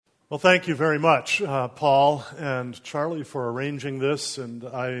Well, thank you very much, Paul and Charlie, for arranging this, and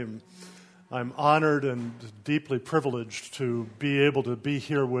I'm honored and deeply privileged to be able to be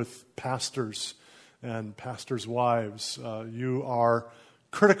here with pastors and pastors' wives. You are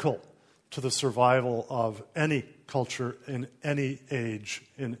critical to the survival of any culture in any age,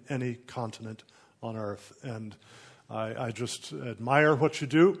 in any continent on earth, and I just admire what you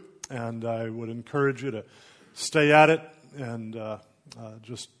do, and I would encourage you to stay at it and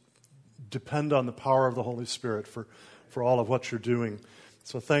just depend on the power of the Holy Spirit for all of what you're doing.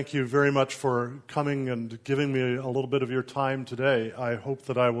 So thank you very much for coming and giving me a little bit of your time today. I hope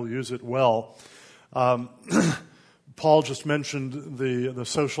that I will use it well. Paul just mentioned the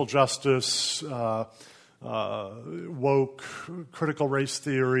social justice, woke, critical race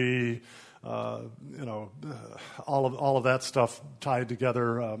theory, all of that stuff tied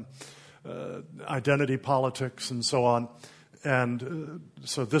together, identity politics and so on. And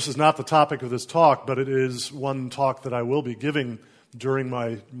so this is not the topic of this talk, but it is one talk that I will be giving during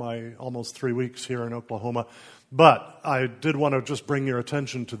my almost 3 weeks here in Oklahoma. But I did want to just bring your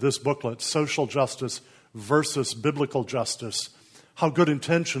attention to this booklet, Social Justice versus Biblical Justice, How Good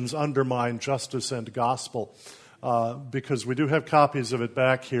Intentions Undermine Justice and Gospel, because we do have copies of it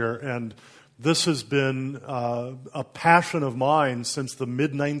back here, and this has been a passion of mine since the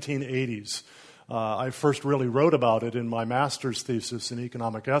mid-1980s. I first really wrote about it in my master's thesis in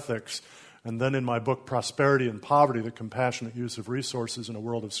economic ethics, and then in my book, Prosperity and Poverty, The Compassionate Use of Resources in a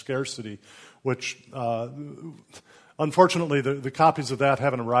World of Scarcity, which, unfortunately, the copies of that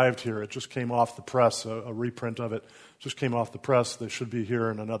haven't arrived here. It just came off the press, a reprint of it just came off the press. They should be here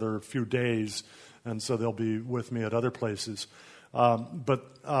in another few days, and so they'll be with me at other places.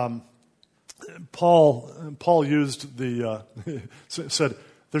 But Paul used said,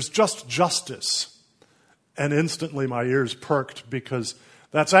 "There's just justice." And instantly my ears perked, because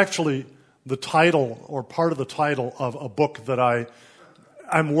that's actually the title or part of the title of a book that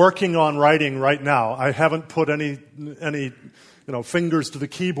I'm working on writing right now. I haven't put any fingers to the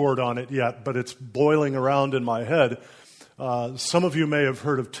keyboard on it yet, but it's boiling around in my head. Some of you may have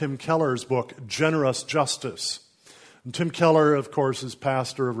heard of Tim Keller's book, Generous Justice. And Tim Keller, of course, is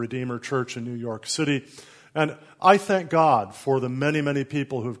pastor of Redeemer Church in New York City. And I thank God for the many, many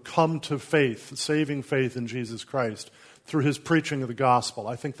people who've come to faith, saving faith in Jesus Christ through his preaching of the gospel.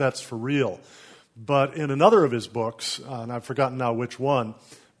 I think that's for real. But in another of his books, and I've forgotten now which one,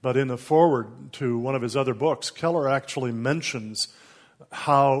 but in the foreword to one of his other books, Keller actually mentions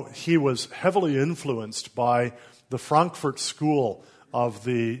how he was heavily influenced by the Frankfurt School of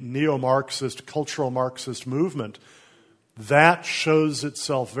the neo-Marxist, cultural Marxist movement. That shows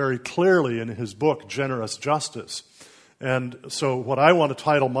itself very clearly in his book, Generous Justice. And so what I want to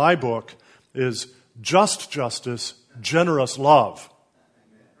title my book is Just Justice, Generous Love.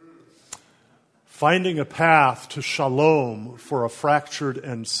 Finding a path to shalom for a fractured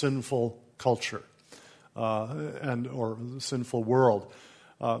and sinful culture or sinful world.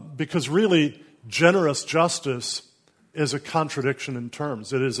 Because really, generous justice is a contradiction in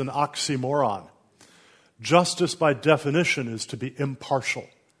terms. It is an oxymoron. Justice, by definition, is to be impartial,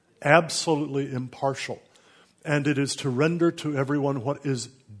 absolutely impartial, and it is to render to everyone what is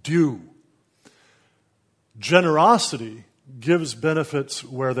due. Generosity gives benefits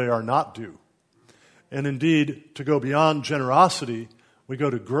where they are not due. And indeed, to go beyond generosity, we go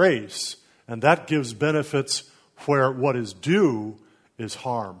to grace, and that gives benefits where what is due is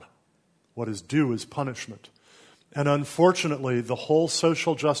harm. What is due is punishment. And unfortunately, the whole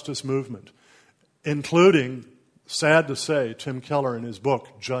social justice movement, including, sad to say, Tim Keller in his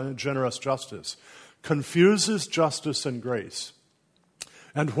book, Generous Justice, confuses justice and grace.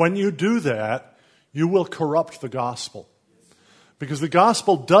 And when you do that, you will corrupt the gospel. Because the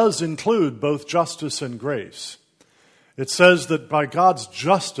gospel does include both justice and grace. It says that by God's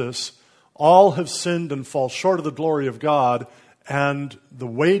justice, all have sinned and fall short of the glory of God, and the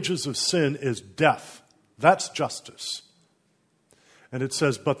wages of sin is death. That's justice. And it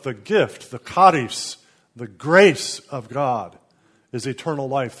says, but the gift, the charis, the grace of God is eternal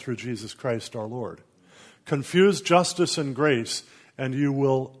life through Jesus Christ our Lord. Confuse justice and grace, and you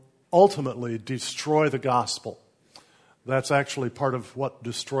will ultimately destroy the gospel. That's actually part of what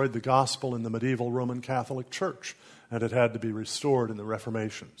destroyed the gospel in the medieval Roman Catholic Church, and it had to be restored in the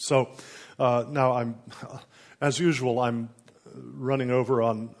Reformation. So now as usual, I'm running over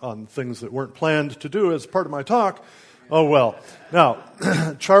on things that weren't planned to do as part of my talk. Oh, well. Now,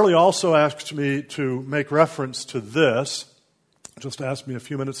 Charlie also asked me to make reference to this. Just asked me a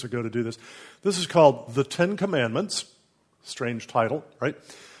few minutes ago to do this. This is called The Ten Commandments. Strange title, right?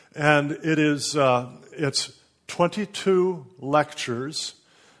 And it's 22 lectures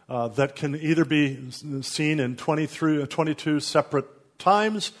that can either be seen in 22 separate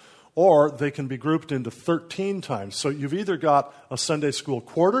times, or they can be grouped into 13 times. So you've either got a Sunday school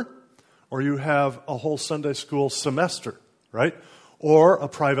quarter, or you have a whole Sunday school semester, right? Or a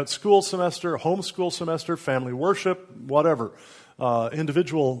private school semester, homeschool semester, family worship, whatever,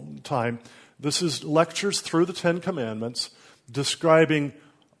 individual time. This is lectures through the Ten Commandments, describing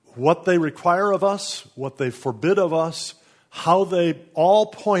what they require of us, what they forbid of us, how they all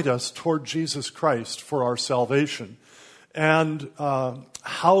point us toward Jesus Christ for our salvation, and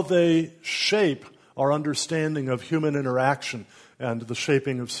how they shape our understanding of human interaction and the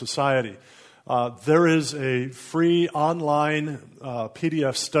shaping of society. There is a free online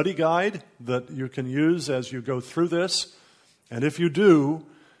PDF study guide that you can use as you go through this. And if you do,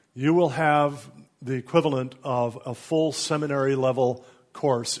 you will have the equivalent of a full seminary level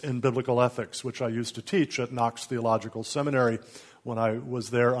course in biblical ethics, which I used to teach at Knox Theological Seminary when I was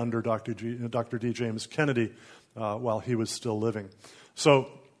there under Dr. D. James Kennedy while he was still living. So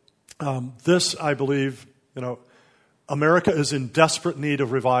this, I believe, America is in desperate need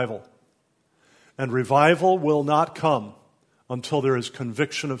of revival. And revival will not come until there is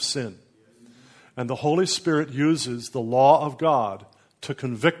conviction of sin. And the Holy Spirit uses the law of God to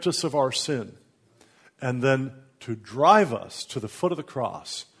convict us of our sin and then to drive us to the foot of the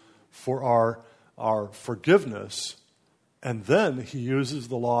cross for our forgiveness. And then he uses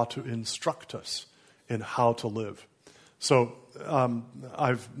the law to instruct us in how to live. So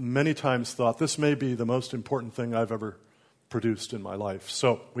I've many times thought this may be the most important thing I've ever produced in my life.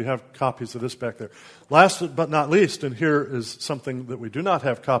 So we have copies of this back there. Last but not least, and here is something that we do not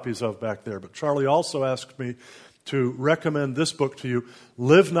have copies of back there, but Charlie also asked me to recommend this book to you,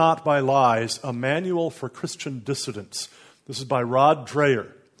 Live Not by Lies, A Manual for Christian Dissidents. This is by Rod Dreher.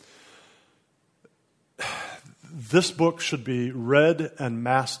 This book should be read and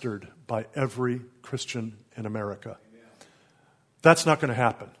mastered by every Christian in America. That's not going to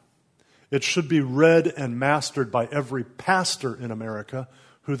happen. It should be read and mastered by every pastor in America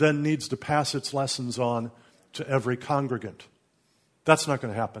who then needs to pass its lessons on to every congregant. That's not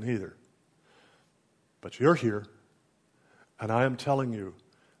going to happen either. But you're here, and I am telling you,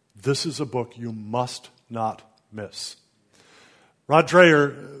 this is a book you must not miss. Rod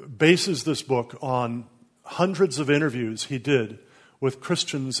Dreher bases this book on hundreds of interviews he did with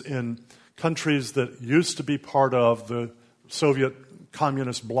Christians in countries that used to be part of the Soviet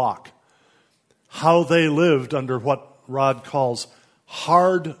communist bloc. How they lived under what Rod calls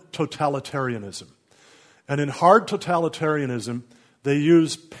hard totalitarianism. And in hard totalitarianism, they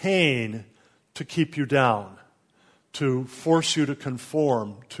use pain to keep you down, to force you to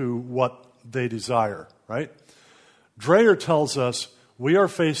conform to what they desire, right? Dreher tells us we are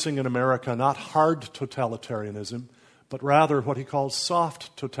facing in America not hard totalitarianism, but rather what he calls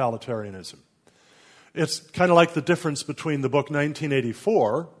soft totalitarianism. It's kind of like the difference between the book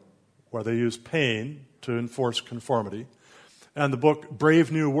 1984, where they use pain to enforce conformity, and the book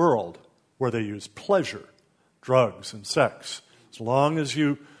Brave New World, where they use pleasure, drugs, and sex. As long as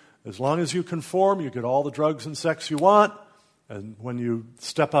you conform, you get all the drugs and sex you want, and when you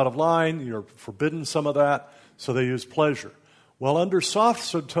step out of line, you're forbidden some of that, so they use pleasure. Well, under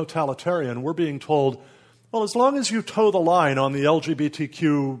soft totalitarian, we're being told, well, as long as you toe the line on the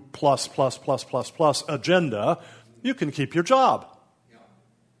LGBTQ plus agenda, you can keep your job.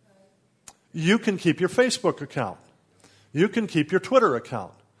 You can keep your Facebook account. You can keep your Twitter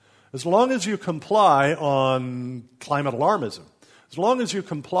account. As long as you comply on climate alarmism, as long as you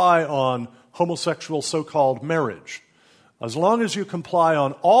comply on homosexual so-called marriage, as long as you comply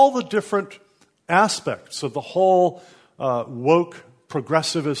on all the different aspects of the whole woke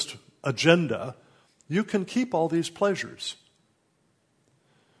progressivist agenda, you can keep all these pleasures.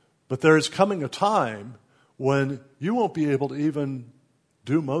 But there is coming a time when you won't be able to even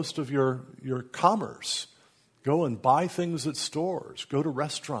do most of your commerce, go and buy things at stores, go to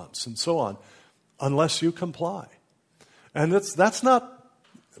restaurants and so on, unless you comply. And it's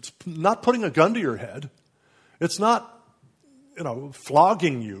not putting a gun to your head. It's not,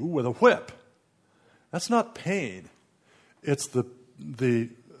 flogging you with a whip. That's not pain. It's the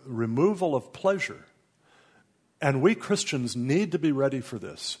removal of pleasure. And we Christians need to be ready for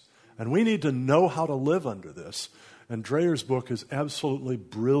this. And we need to know how to live under this. And Dreher's book is absolutely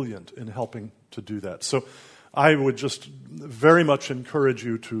brilliant in helping to do that. So I would just very much encourage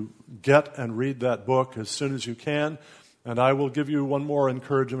you to get and read that book as soon as you can. And I will give you one more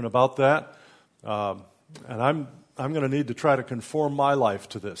encouragement about that. And I'm going to need to try to conform my life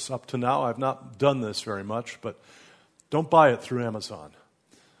to this. Up to now, I've not done this very much, but don't buy it through Amazon.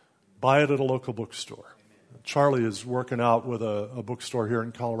 Buy it at a local bookstore. Charlie is working out with a bookstore here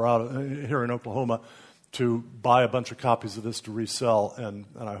in here in Oklahoma, to buy a bunch of copies of this to resell, and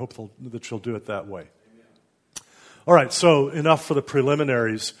I hope that she'll do it that way. All right, so enough for the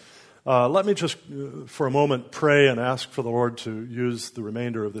preliminaries. Let me just, for a moment, pray and ask for the Lord to use the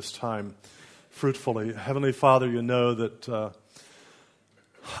remainder of this time fruitfully. Heavenly Father, you know that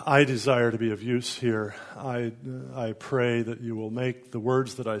I desire to be of use here. I pray that you will make the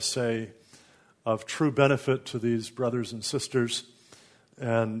words that I say of true benefit to these brothers and sisters,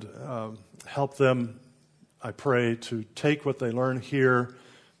 and help them, I pray, to take what they learn here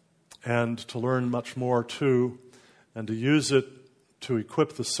and to learn much more too, and to use it to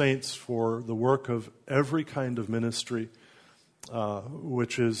equip the saints for the work of every kind of ministry,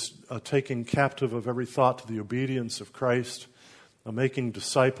 which is taking captive of every thought to the obedience of Christ, making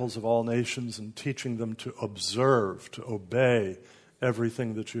disciples of all nations, and teaching them to observe, to obey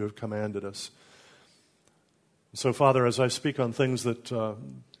everything that you have commanded us. So, Father, as I speak on things that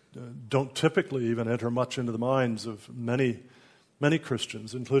don't typically even enter much into the minds of many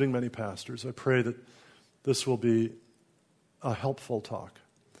Christians, including many pastors, I pray that this will be a helpful talk.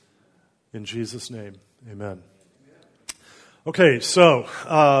 In Jesus' name, amen. Okay, so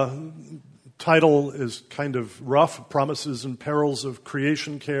title is kind of rough: Promises and Perils of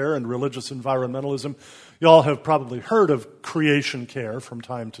Creation Care and Religious Environmentalism. You all have probably heard of creation care from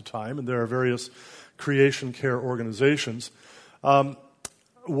time to time, and there are various creation care organizations.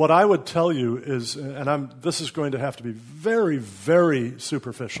 What I would tell you is, and this is going to have to be very, very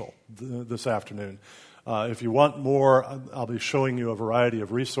superficial this afternoon. If you want more, I'll be showing you a variety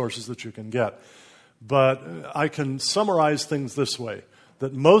of resources that you can get. But I can summarize things this way,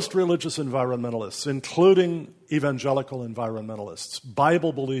 that most religious environmentalists, including evangelical environmentalists,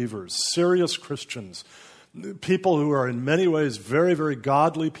 Bible believers, serious Christians, people who are in many ways very, very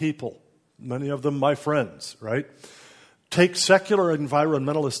godly people, many of them my friends, right, take secular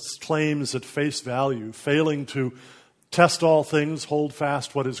environmentalists' claims at face value, failing to test all things, hold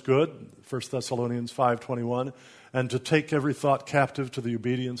fast what is good, 1 Thessalonians 5:21, and to take every thought captive to the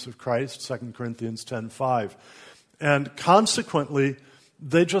obedience of Christ, 2 Corinthians 10:5. And consequently,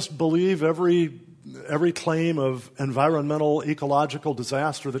 they just believe every claim of environmental, ecological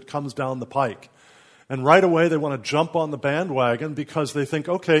disaster that comes down the pike. And right away they want to jump on the bandwagon because they think,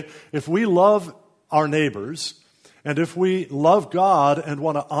 okay, if we love our neighbors, and if we love God and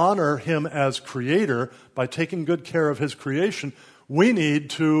want to honor Him as Creator by taking good care of His creation, we need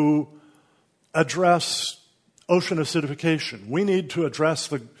to address ocean acidification. We need to address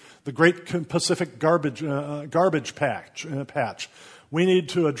the Great Pacific garbage patch. We need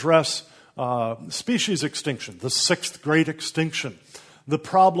to address species extinction, the sixth great extinction, the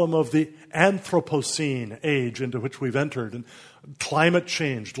problem of the Anthropocene age into which we've entered, and climate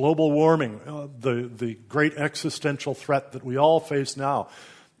change, global warming, the great existential threat that we all face now.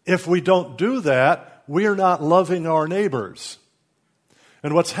 If we don't do that, we are not loving our neighbors.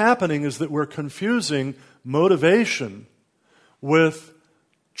 And what's happening is that we're confusing motivation with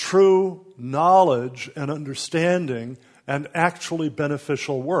true knowledge and understanding and actually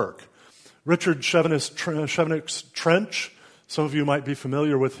beneficial work. Richard Chevenix's Trench, some of you might be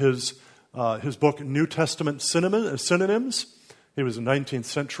familiar with his book, New Testament Synonyms. He was a 19th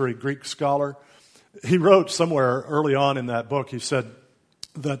century Greek scholar. He wrote somewhere early on in that book, he said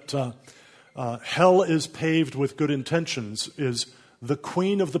that hell is paved with good intentions is the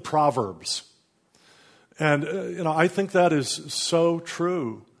queen of the Proverbs. And, I think that is so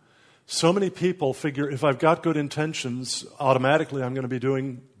true. So many people figure if I've got good intentions, automatically I'm going to be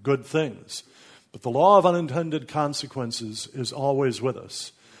doing good things. But the law of unintended consequences is always with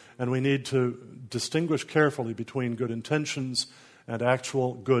us. And we need to distinguish carefully between good intentions and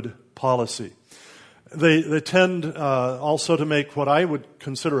actual good policy. They tend also to make what I would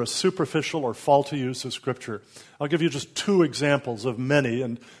consider a superficial or faulty use of Scripture. I'll give you just two examples of many,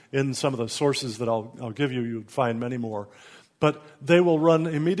 and in some of the sources that I'll give you, you'd find many more. But they will run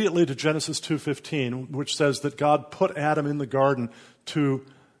immediately to Genesis 2:15, which says that God put Adam in the garden to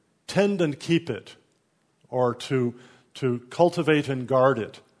tend and keep it, or to cultivate and guard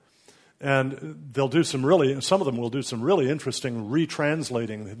it. And some of them will do some really interesting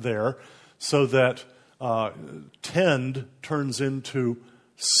retranslating there, so that tend turns into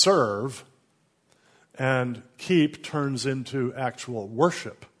serve, and keep turns into actual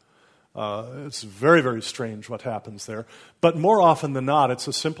worship. It's very, very strange what happens there. But more often than not, it's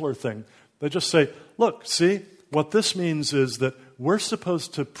a simpler thing. They just say, look, see, what this means is that we're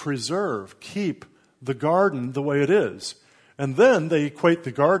supposed to preserve, keep the garden the way it is. And then they equate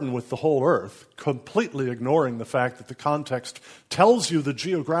the garden with the whole earth, completely ignoring the fact that the context tells you the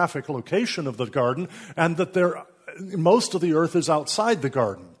geographic location of the garden and that most of the earth is outside the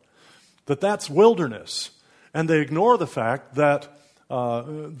garden, that's wilderness. And they ignore the fact that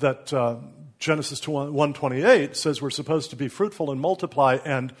Genesis 1:28 says we're supposed to be fruitful and multiply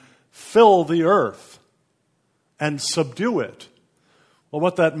and fill the earth and subdue it. Well,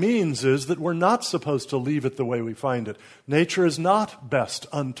 what that means is that we're not supposed to leave it the way we find it. Nature is not best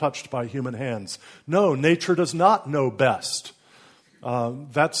untouched by human hands. No, nature does not know best.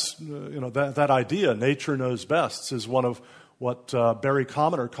 That idea, nature knows best, is one of what Barry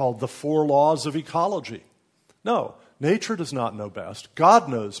Commoner called the 4 laws of ecology. No, nature does not know best. God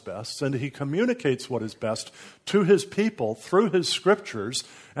knows best, and he communicates what is best to his people through his scriptures,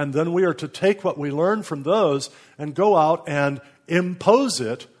 and then we are to take what we learn from those and go out and impose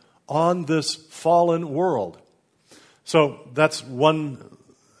it on this fallen world. So that's one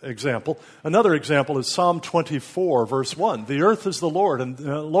example. Another example is Psalm 24, verse 1. The earth is the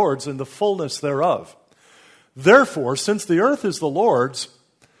Lord's and the fullness thereof. Therefore, since the earth is the Lord's,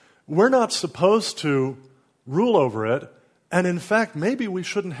 we're not supposed to rule over it. And in fact, maybe we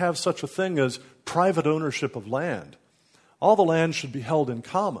shouldn't have such a thing as private ownership of land. All the land should be held in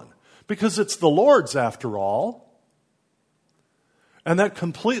common because it's the Lord's after all. And that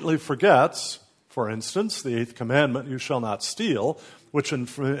completely forgets, for instance, the 8th commandment, you shall not steal, which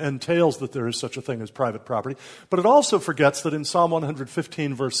entails that there is such a thing as private property. But it also forgets that in Psalm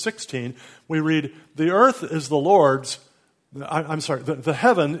 115, verse 16, we read, the earth is the Lord's, the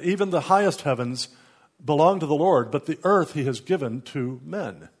heaven, even the highest heavens, belong to the Lord, but the earth he has given to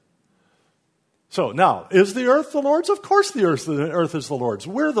men. So now, is the earth the Lord's? Of course the earth is the Lord's.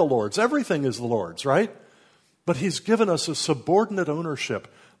 We're the Lord's. Everything is the Lord's, right? But he's given us a subordinate ownership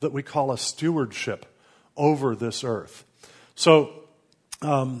that we call a stewardship over this earth. So,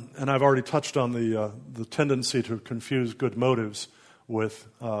 and I've already touched on the tendency to confuse good motives with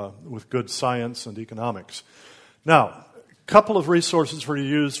good science and economics. Now, a couple of resources for you to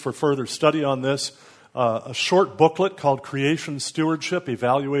use for further study on this. A short booklet called Creation Stewardship,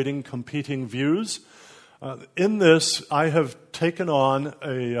 Evaluating Competing Views. In this, I have taken on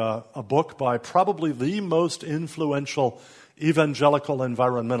a book by probably the most influential evangelical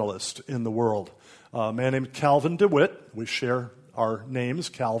environmentalist in the world, a man named Calvin DeWitt. We share our names,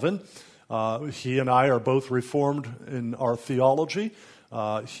 Calvin. He and I are both Reformed in our theology.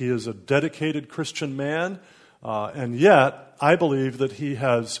 He is a dedicated Christian man, and yet I believe that he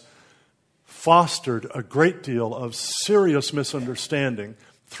has fostered a great deal of serious misunderstanding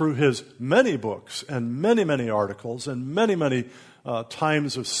through his many books and many, many articles and many, many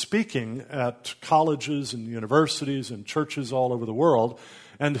times of speaking at colleges and universities and churches all over the world,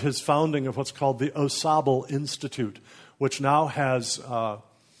 and his founding of what's called the Osable Institute, which now has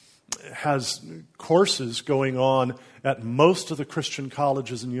courses going on at most of the Christian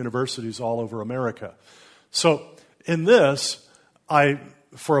colleges and universities all over America. So in this,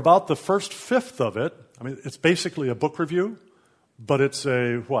 for about the first fifth of it, it's basically a book review, but it's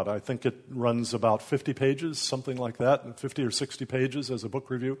I think it runs about 50 pages, something like that, 50 or 60 pages as a book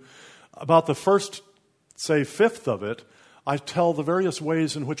review. About the first, say, fifth of it, I tell the various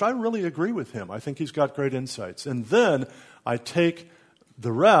ways in which I really agree with him. I think he's got great insights. And then I take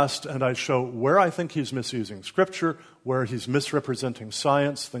the rest and I show where I think he's misusing Scripture, where he's misrepresenting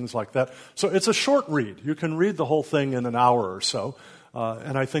science, things like that. So it's a short read. You can read the whole thing in an hour or so.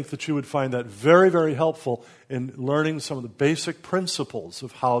 And I think that you would find that very, very helpful in learning some of the basic principles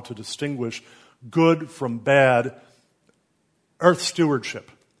of how to distinguish good from bad earth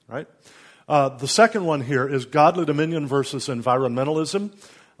stewardship, right? The second one here is Godly Dominion versus Environmentalism,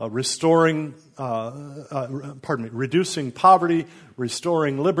 reducing poverty,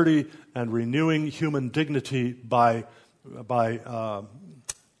 restoring liberty, and renewing human dignity by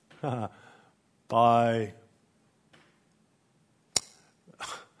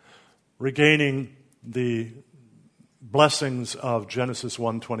regaining the blessings of Genesis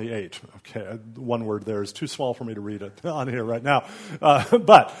 1:28. Okay, one word there is too small for me to read it on here right now.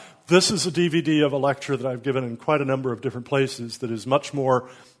 But this is a DVD of a lecture that I've given in quite a number of different places that is much more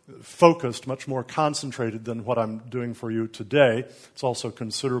focused, much more concentrated than what I'm doing for you today. It's also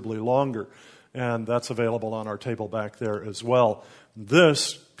considerably longer, and that's available on our table back there as well.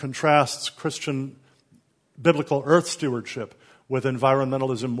 This contrasts Christian biblical earth stewardship with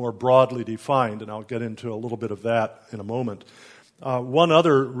environmentalism more broadly defined, and I'll get into a little bit of that in a moment. One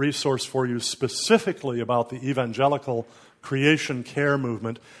other resource for you specifically about the evangelical creation care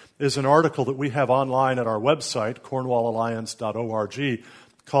movement is an article that we have online at our website, cornwallalliance.org,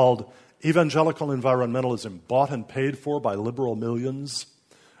 called Evangelical Environmentalism, bought and paid for by liberal millions.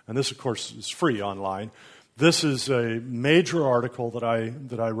 And this, of course, is free online. This is a major article that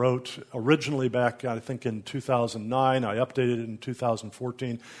I wrote originally back, I think, in 2009. I updated it in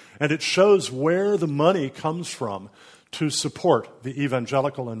 2014. And it shows where the money comes from to support the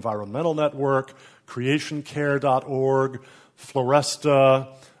Evangelical Environmental Network, CreationCare.org, Floresta,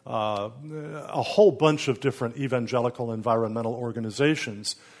 a whole bunch of different evangelical environmental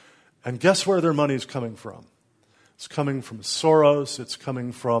organizations. And guess where their money's coming from? It's coming from Soros. It's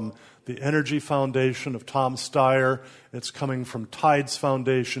coming from the Energy Foundation of Tom Steyer. It's coming from Tides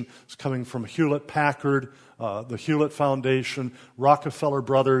Foundation. It's coming from Hewlett-Packard, the Hewlett Foundation, Rockefeller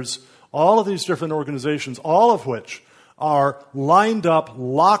Brothers, all of these different organizations, all of which are lined up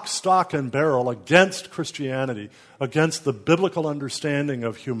lock, stock, and barrel against Christianity, against the biblical understanding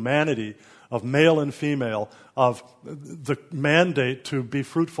of humanity, of male and female, of the mandate to be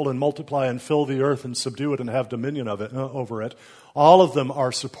fruitful and multiply and fill the earth and subdue it and have dominion of it, over it. All of them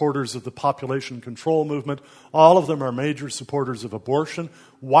are supporters of the population control movement. All of them are major supporters of abortion.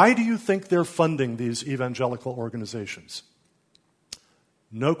 Why do you think they're funding these evangelical organizations?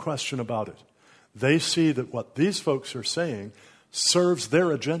 No question about it. They see that what these folks are saying serves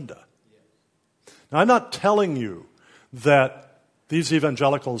their agenda. Now, I'm not telling you that these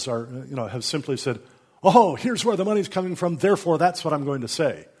evangelicals have simply said, oh, here's where the money's coming from, therefore that's what I'm going to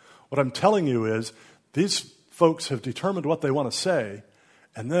say. What I'm telling you is these folks have determined what they want to say,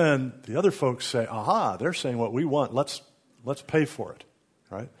 and then the other folks say, aha, they're saying what we want, let's pay for it,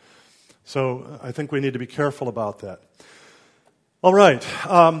 right? So I think we need to be careful about that. All right,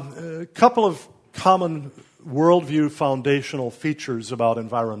 a couple of common worldview foundational features about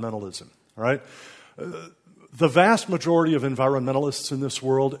environmentalism, all right? The vast majority of environmentalists in this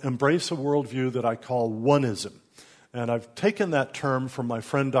world embrace a worldview that I call oneism. And I've taken that term from my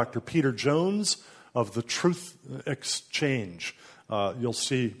friend Dr. Peter Jones of the Truth Exchange. You'll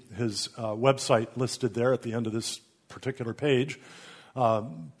see his website listed there at the end of this particular page.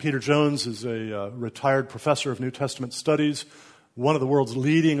 Peter Jones is a retired professor of New Testament studies, one of the world's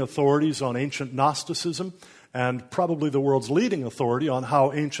leading authorities on ancient Gnosticism, and probably the world's leading authority on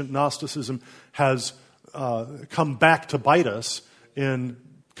how ancient Gnosticism has come back to bite us in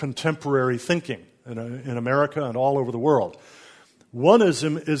contemporary thinking in America and all over the world.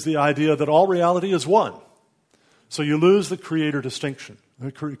 Oneism is the idea that all reality is one. So you lose the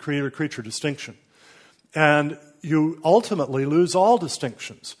creator-creature distinction. And you ultimately lose all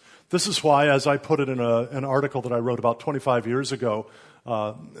distinctions. This is why, as I put it in an article that I wrote about 25 years ago,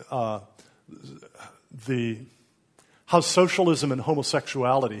 how socialism and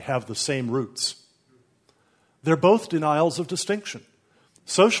homosexuality have the same roots. They're both denials of distinction.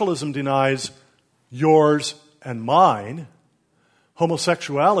 Socialism denies yours and mine.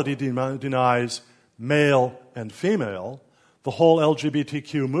 Homosexuality denies male and female. The whole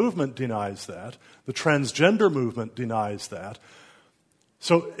LGBTQ movement denies that. The transgender movement denies that.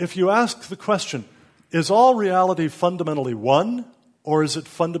 So if you ask the question, is all reality fundamentally one, or is it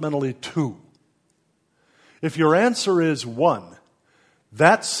fundamentally two? If your answer is one,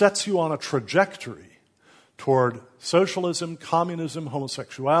 that sets you on a trajectory toward socialism, communism,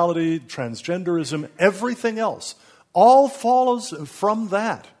 homosexuality, transgenderism, everything else. All follows from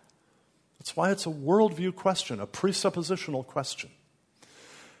that. That's why it's a worldview question, a presuppositional question.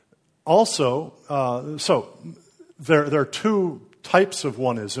 Also, so there are two types of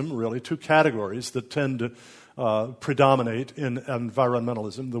oneism, really, two categories that tend to predominate in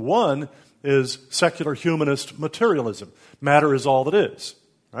environmentalism. The one is secular humanist materialism. Matter is all that is,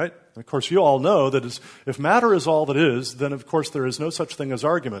 right? Of course, you all know that if matter is all that is, then of course there is no such thing as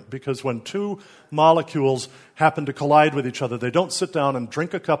argument, because when two molecules happen to collide with each other, they don't sit down and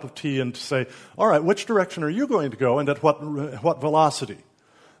drink a cup of tea and say, all right, which direction are you going to go and at what velocity?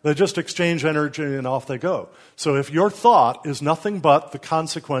 They just exchange energy and off they go. So if your thought is nothing but the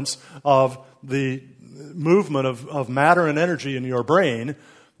consequence of the movement of matter and energy in your brain,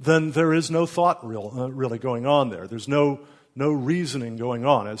 then there is no thought really going on there. There's no reasoning going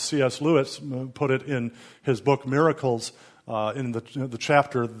on. As C.S. Lewis put it in his book Miracles, in the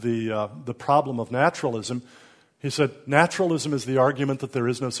chapter The Problem of Naturalism, he said, naturalism is the argument that there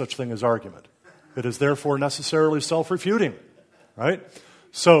is no such thing as argument. It is therefore necessarily self-refuting, right?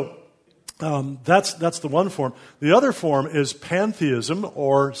 So that's the one form. The other form is pantheism,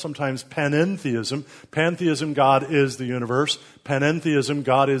 or sometimes panentheism. Pantheism, God is the universe. Panentheism,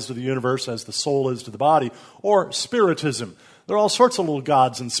 God is to the universe as the soul is to the body. Or spiritism. There are all sorts of little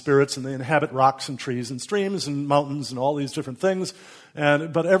gods and spirits, and they inhabit rocks and trees and streams and mountains and all these different things.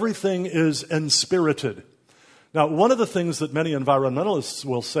 But everything is enspirited. Now, one of the things that many environmentalists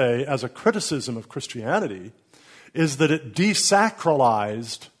will say as a criticism of Christianity is that it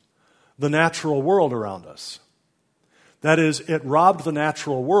desacralized the natural world around us. That is, it robbed the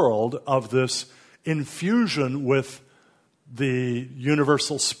natural world of this infusion with the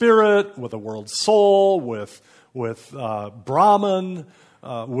universal spirit, with the world soul, with Brahman,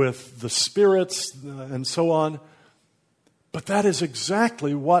 with the spirits, and so on. But that is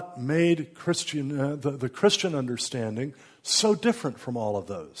exactly what made the Christian understanding so different from all of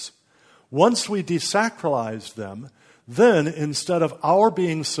those. Once we desacralized them, then instead of our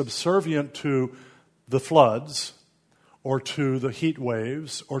being subservient to the floods, or to the heat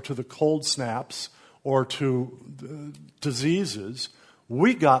waves, or to the cold snaps, or to diseases,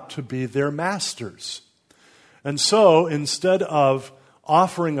 we got to be their masters. And so instead of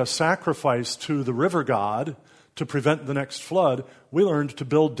offering a sacrifice to the river god to prevent the next flood, we learned to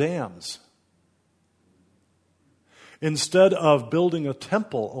build dams. Instead of building a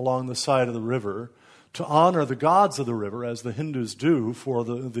temple along the side of the river to honor the gods of the river, as the Hindus do for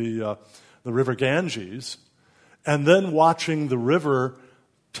the river Ganges, and then watching the river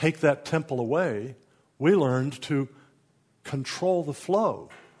take that temple away, we learned to control the flow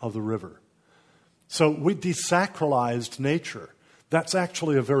of the river. So we desacralized nature. That's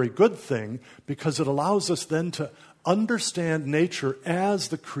actually a very good thing because it allows us then to understand nature as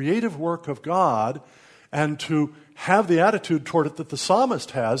the creative work of God and to have the attitude toward it that the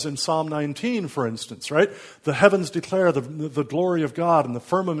psalmist has in Psalm 19, for instance, right? The heavens declare the glory of God, and the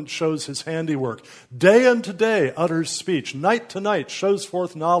firmament shows his handiwork. Day unto day utters speech. Night to night shows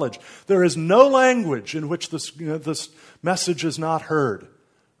forth knowledge. There is no language in which this message is not heard,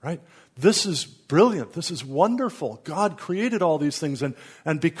 right? This is brilliant. This is wonderful. God created all these things,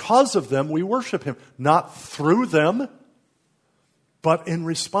 and because of them, we worship him. Not through them, but in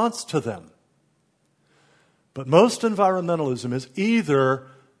response to them. But most environmentalism is either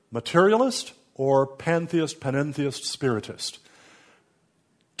materialist or pantheist, panentheist, spiritist.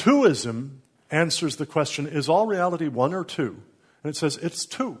 Twoism answers the question, is all reality one or two? And it says it's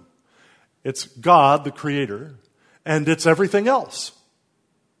two. It's God, the creator, and it's everything else.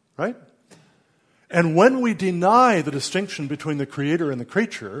 Right? And when we deny the distinction between the creator and the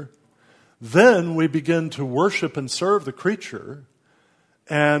creature, then we begin to worship and serve the creature,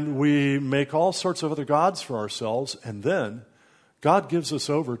 and we make all sorts of other gods for ourselves, and then God gives us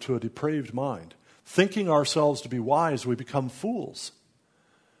over to a depraved mind. Thinking ourselves to be wise, we become fools.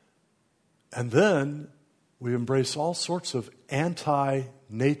 And then we embrace all sorts of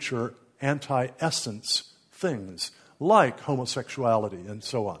anti-nature, anti-essence things, like homosexuality and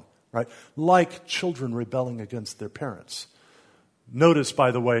so on, right? Like children rebelling against their parents. Notice,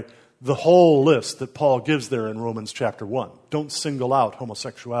 by the way, the whole list that Paul gives there in Romans chapter 1. Don't single out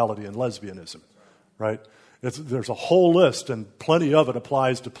homosexuality and lesbianism, right? There's a whole list, and plenty of it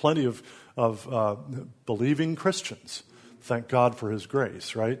applies to plenty of believing Christians. Thank God for his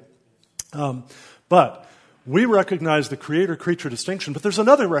grace, right? But we recognize the creator-creature distinction, but there's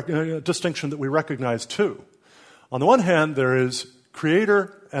another distinction that we recognize too. On the one hand, there is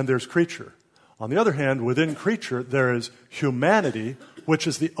creator and there's creature. On the other hand, within creature, there is humanity, which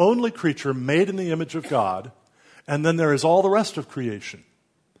is the only creature made in the image of God, and then there is all the rest of creation.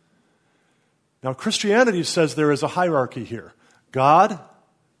 Now, Christianity says there is a hierarchy here. God,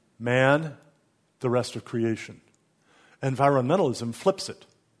 man, the rest of creation. Environmentalism flips it.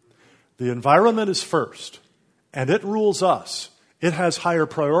 The environment is first, and it rules us. It has higher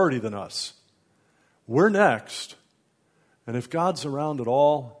priority than us. We're next, and if God's around at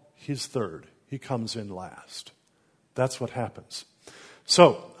all, he's third. He comes in last. That's what happens.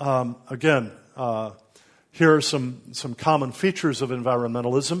 So, again, here are some common features of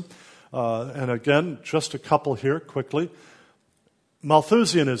environmentalism. And again, just a couple here quickly.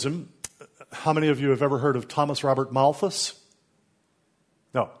 Malthusianism. How many of you have ever heard of Thomas Robert Malthus?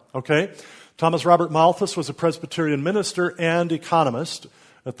 No. Okay. Thomas Robert Malthus was a Presbyterian minister and economist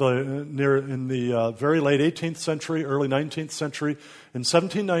in the very late 18th century, early 19th century. In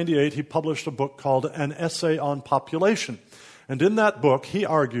 1798, he published a book called An Essay on Population. And in that book, he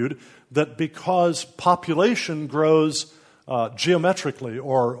argued that because population grows geometrically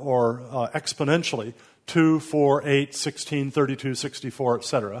or exponentially, 2, 4, 8, 16, 32, 64,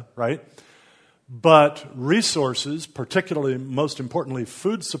 etc., right? But resources, particularly, most importantly,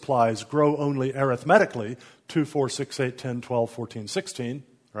 food supplies, grow only arithmetically, 2, 4, 6, 8, 10, 12, 14, 16,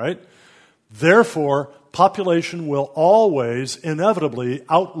 right? Therefore, population will always inevitably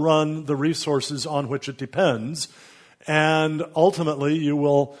outrun the resources on which it depends, and ultimately you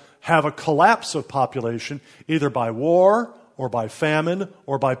will have a collapse of population either by war or by famine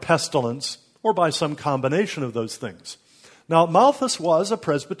or by pestilence or by some combination of those things. Now, Malthus was a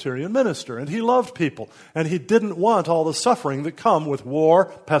Presbyterian minister, and he loved people, and he didn't want all the suffering that come with war,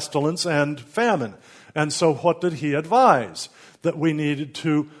 pestilence, and famine. And so what did he advise? That we needed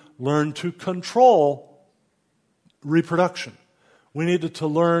to learn to control reproduction. We needed to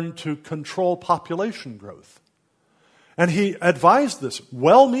learn to control population growth. And he advised this,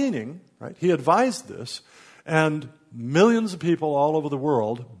 well-meaning, right? He advised this, and millions of people all over the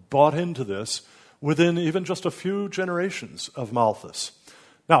world bought into this within even just a few generations of Malthus.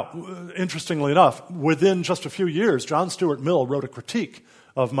 Now, interestingly enough, within just a few years, John Stuart Mill wrote a critique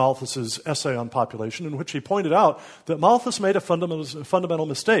of Malthus's essay on population in which he pointed out that Malthus made a fundamental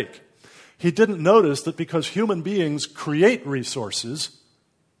mistake. He didn't notice that because human beings create resources,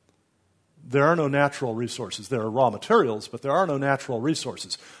 there are no natural resources. There are raw materials, but there are no natural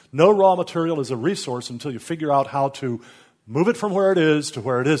resources. No raw material is a resource until you figure out how to move it from where it is to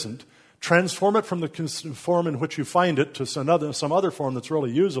where it isn't, transform it from the form in which you find it to some other form that's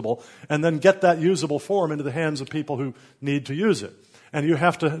really usable, and then get that usable form into the hands of people who need to use it. And you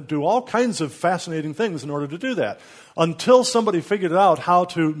have to do all kinds of fascinating things in order to do that. Until somebody figured out how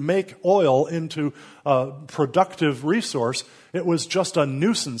to make oil into a productive resource, it was just a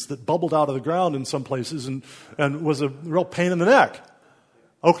nuisance that bubbled out of the ground in some places and was a real pain in the neck.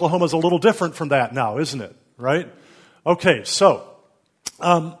 Oklahoma's a little different from that now, isn't it? Right? Okay, so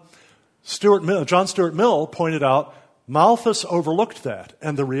John Stuart Mill pointed out Malthus overlooked that,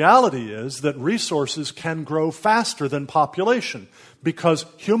 and the reality is that resources can grow faster than population because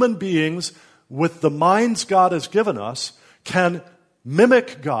human beings, with the minds God has given us, can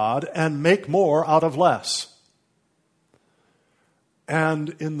mimic God and make more out of less.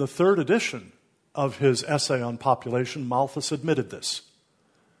 And in the third edition of his essay on population, Malthus admitted this.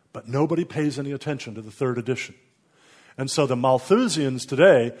 But nobody pays any attention to the third edition. And so the Malthusians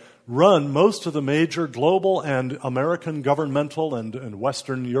today run most of the major global and American governmental and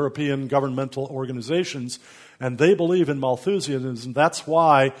Western European governmental organizations, and they believe in Malthusianism. That's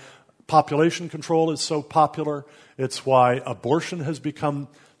why population control is so popular. It's why abortion has become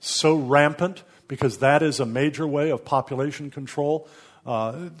so rampant, because that is a major way of population control.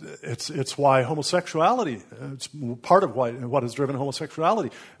 It's why homosexuality, it's part of what has driven homosexuality.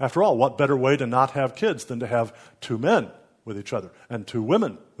 After all, what better way to not have kids than to have two men with each other and two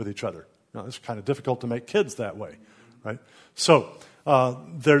women with each other? Now, it's kind of difficult to make kids that way, right? So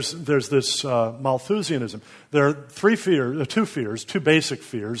there's this Malthusianism. There are two basic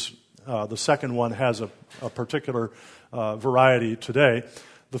fears. The second one has a particular variety today.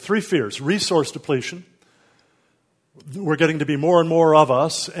 The three fears: resource depletion. We're getting to be more and more of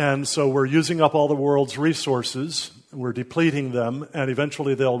us, and so we're using up all the world's resources. We're depleting them, and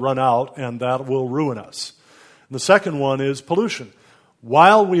eventually they'll run out, and that will ruin us. And the second one is pollution.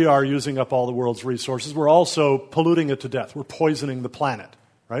 While we are using up all the world's resources, we're also polluting it to death. We're poisoning the planet,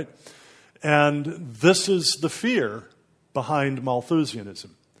 right? And this is the fear behind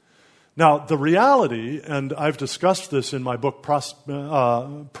Malthusianism. Now, the reality, and I've discussed this in my book,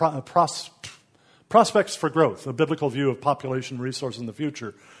 Prospects for Growth, a biblical view of population, resource, in the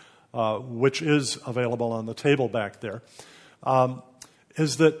future, which is available on the table back there,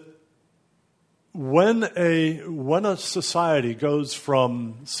 is that when a society goes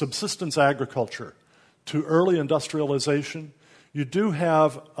from subsistence agriculture to early industrialization, you do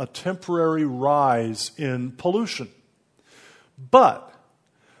have a temporary rise in pollution. But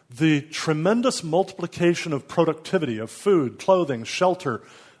the tremendous multiplication of productivity, of food, clothing, shelter,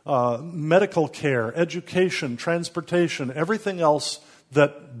 medical care, education, transportation, everything else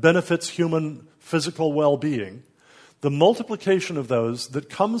that benefits human physical well-being, the multiplication of those that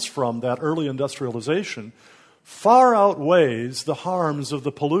comes from that early industrialization far outweighs the harms of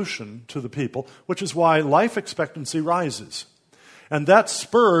the pollution to the people, which is why life expectancy rises. And that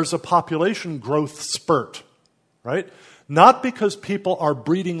spurs a population growth spurt, right? Not because people are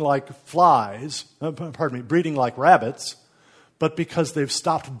breeding like breeding like rabbits, but because they've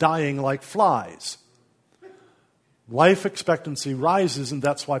stopped dying like flies. Life expectancy rises, and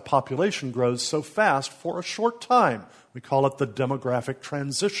that's why population grows so fast for a short time. We call it the demographic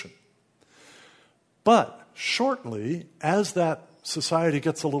transition. But shortly, as that society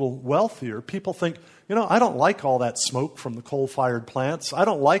gets a little wealthier, people think, I don't like all that smoke from the coal-fired plants. I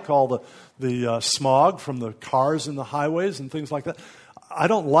don't like all the smog from the cars in the highways and things like that. I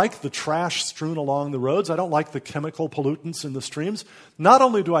don't like the trash strewn along the roads. I don't like the chemical pollutants in the streams. Not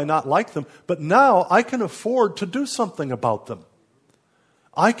only do I not like them, but now I can afford to do something about them.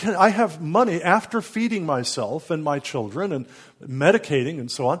 I have money after feeding myself and my children and medicating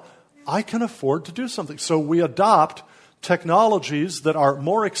and so on. I can afford to do something. So we adopt technologies that are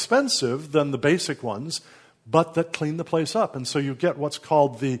more expensive than the basic ones, but that clean the place up. And so you get what's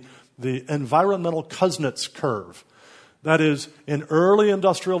called the environmental Kuznets curve. That is, in early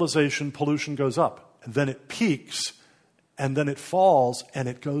industrialization, pollution goes up, and then it peaks, and then it falls, and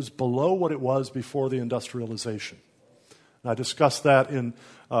it goes below what it was before the industrialization. And I discussed that in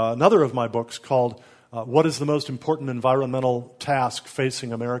another of my books called What is the Most Important Environmental Task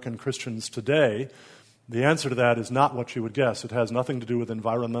Facing American Christians Today? The answer to that is not what you would guess. It has nothing to do with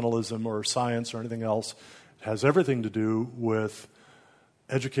environmentalism or science or anything else. It has everything to do with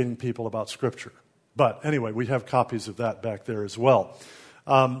educating people about Scripture. But anyway, we have copies of that back there as well.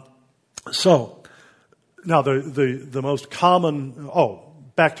 So, now the most common,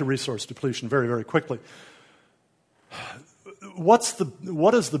 back to resource depletion very, very quickly.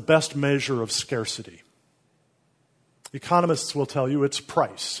 What is the best measure of scarcity? Economists will tell you it's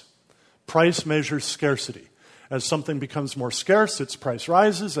price. Price measures scarcity. As something becomes more scarce, its price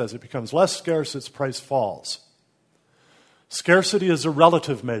rises. As it becomes less scarce, its price falls. Scarcity is a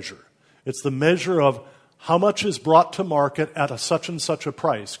relative measure. It's the measure of how much is brought to market at a such and such a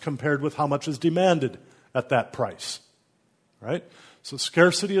price compared with how much is demanded at that price. Right? So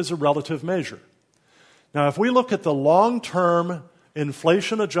scarcity is a relative measure. Now, if we look at the long-term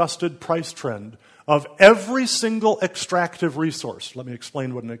inflation-adjusted price trend of every single extractive resource, let me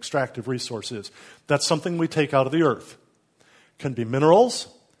explain what an extractive resource is. That's something we take out of the earth. It can be minerals,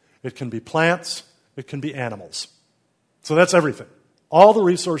 it can be plants, it can be animals. So that's everything. All the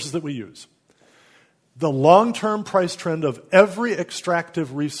resources that we use. The long-term price trend of every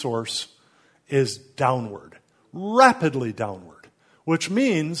extractive resource is downward, rapidly downward, which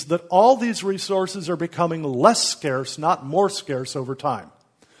means that all these resources are becoming less scarce, not more scarce over time,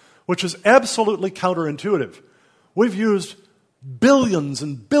 which is absolutely counterintuitive. We've used billions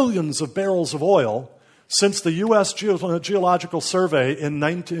and billions of barrels of oil since the U.S. Geological Survey in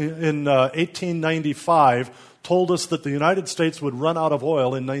 1895 told us that the United States would run out of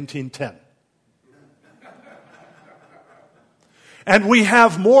oil in 1910. And we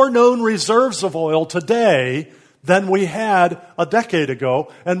have more known reserves of oil today than we had a decade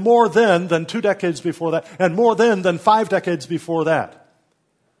ago, and more then than 2 decades before that, and more then than 5 decades before that.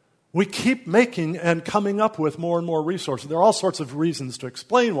 We keep making and coming up with more and more resources. There are all sorts of reasons to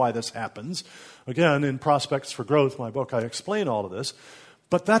explain why this happens. Again, in Prospects for Growth, my book, I explain all of this.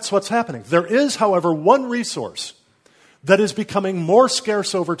 But that's what's happening. There is, however, one resource that is becoming more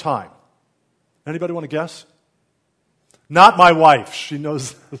scarce over time. Anybody want to guess? Not my wife. She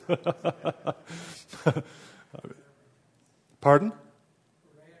knows. Pardon?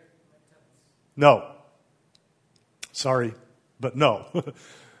 No. Sorry, but no.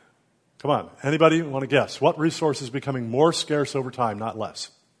 Come on. Anybody want to guess? What resource is becoming more scarce over time, not less?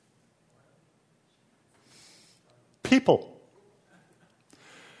 People.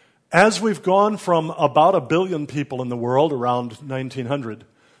 As we've gone from about 1 billion people in the world around 1900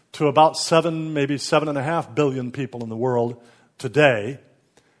 to about 7, maybe 7.5 billion people in the world today,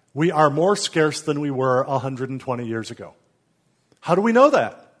 we are more scarce than we were 120 years ago. How do we know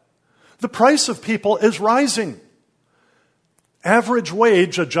that? The price of people is rising. Average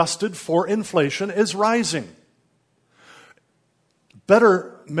wage adjusted for inflation is rising.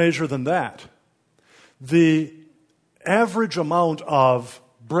 Better measure than that. The average amount of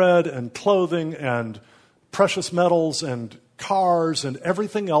bread and clothing and precious metals and cars and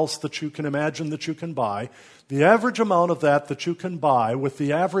everything else that you can imagine that you can buy, the average amount of that you can buy with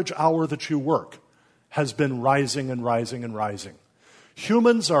the average hour that you work has been rising and rising and rising.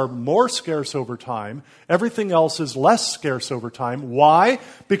 Humans are more scarce over time. Everything else is less scarce over time. Why?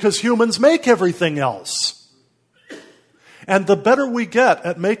 Because humans make everything else. And the better we get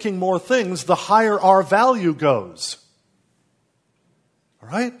at making more things, the higher our value goes. All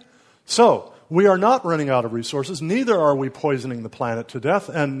right? So, we are not running out of resources. Neither are we poisoning the planet to death,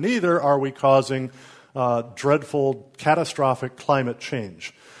 and neither are we causing dreadful, catastrophic climate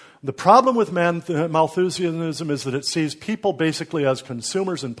change. The problem with Malthusianism is that it sees people basically as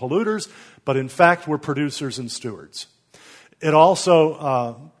consumers and polluters, but in fact we're producers and stewards. It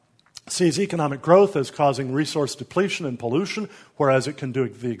also sees economic growth as causing resource depletion and pollution, whereas it can do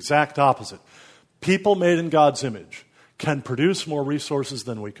the exact opposite. People made in God's image can produce more resources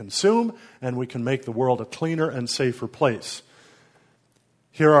than we consume, and we can make the world a cleaner and safer place.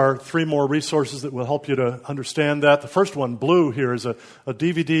 Here are 3 more resources that will help you to understand that. The first one, blue here, is a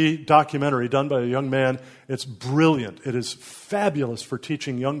DVD documentary done by a young man. It's brilliant. It is fabulous for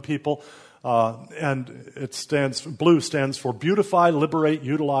teaching young people. And blue stands for Beautify, Liberate,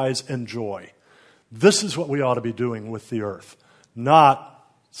 Utilize, Enjoy. This is what we ought to be doing with the earth. Not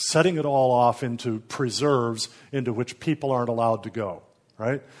setting it all off into preserves into which people aren't allowed to go,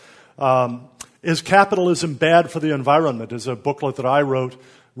 right? Is Capitalism Bad for the Environment? Is a booklet that I wrote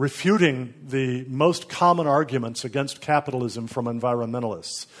refuting the most common arguments against capitalism from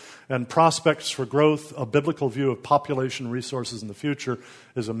environmentalists. And Prospects for Growth, A Biblical View of Population Resources in the Future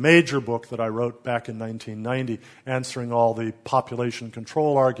is a major book that I wrote back in 1990, answering all the population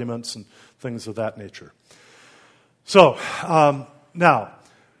control arguments and things of that nature. So, now,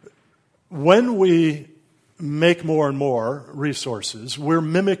 when we make more and more resources, we're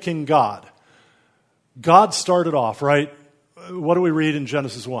mimicking God. God started off, right? What do we read in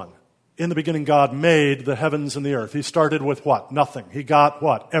Genesis 1? In the beginning, God made the heavens and the earth. He started with what? Nothing. He got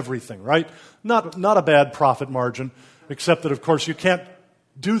what? Everything, right? Not a bad profit margin, except that, of course, you can't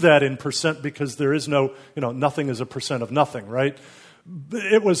do that in percent because there is no, nothing is a percent of nothing, right?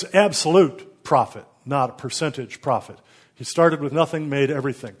 It was absolute profit, not a percentage profit. He started with nothing, made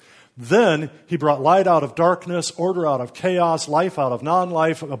everything. Then he brought light out of darkness, order out of chaos, life out of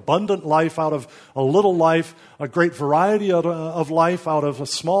non-life, abundant life out of a little life, a great variety of life out of a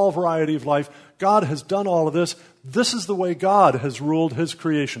small variety of life. God has done all of this. This is the way God has ruled his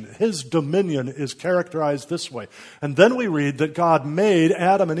creation. His dominion is characterized this way. And then we read that God made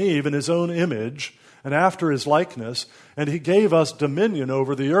Adam and Eve in his own image and after his likeness, and he gave us dominion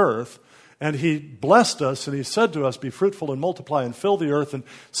over the earth. And he blessed us, and he said to us, be fruitful and multiply and fill the earth and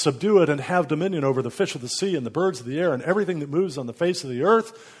subdue it and have dominion over the fish of the sea and the birds of the air and everything that moves on the face of the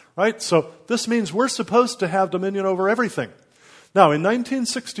earth, right? So this means we're supposed to have dominion over everything. Now, in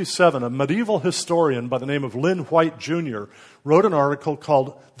 1967, a medieval historian by the name of Lynn White, Jr. wrote an article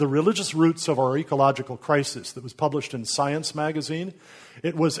called The Religious Roots of Our Ecological Crisis that was published in Science magazine.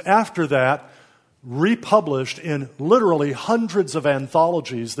 It was after that republished in literally hundreds of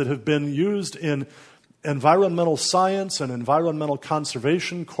anthologies that have been used in environmental science and environmental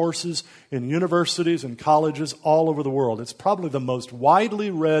conservation courses in universities and colleges all over the world. It's probably the most widely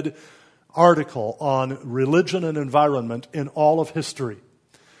read article on religion and environment in all of history.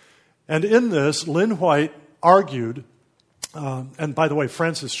 And in this, Lynn White argued, and by the way,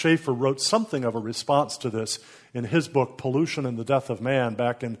 Francis Schaeffer wrote something of a response to this in his book, Pollution and the Death of Man,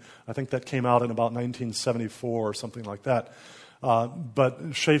 back in, I think that came out in about 1974 or something like that. But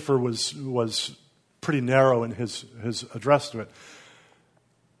Schaeffer was pretty narrow in his address to it.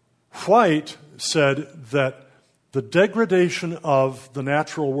 White said that the degradation of the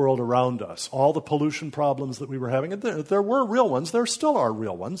natural world around us, all the pollution problems that we were having, and there were real ones, there still are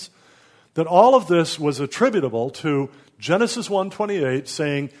real ones, that all of this was attributable to Genesis 1:28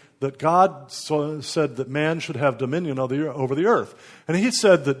 saying that God said that man should have dominion over the earth. And he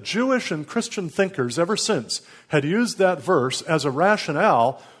said that Jewish and Christian thinkers ever since had used that verse as a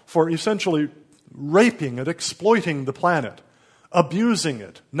rationale for essentially raping and exploiting the planet, abusing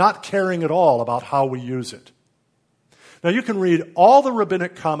it, not caring at all about how we use it. Now you can read all the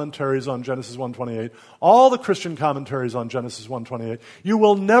rabbinic commentaries on Genesis 1:28, all the Christian commentaries on Genesis 1:28. You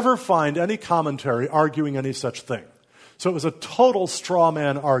will never find any commentary arguing any such thing. So it was a total straw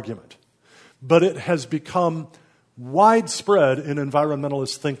man argument. But it has become widespread in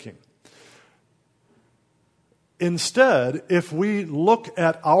environmentalist thinking. Instead, if we look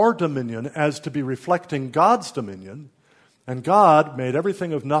at our dominion as to be reflecting God's dominion, and God made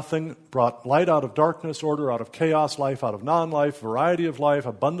everything of nothing, brought light out of darkness, order out of chaos, life out of non-life, variety of life,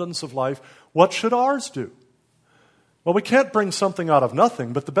 abundance of life, what should ours do? Well, we can't bring something out of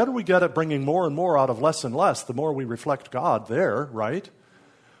nothing, but the better we get at bringing more and more out of less and less, the more we reflect God there, right?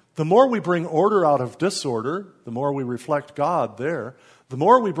 The more we bring order out of disorder, the more we reflect God there. The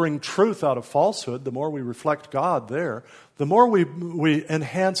more we bring truth out of falsehood, the more we reflect God there. The more we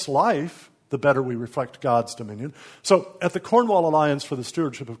enhance life, the better we reflect God's dominion. So at the Cornwall Alliance for the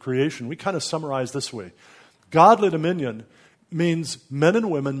Stewardship of Creation, we kind of summarize this way. Godly dominion means men and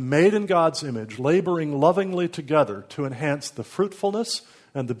women made in God's image, laboring lovingly together to enhance the fruitfulness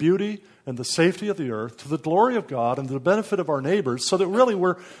and the beauty and the safety of the earth to the glory of God and the benefit of our neighbors, so that really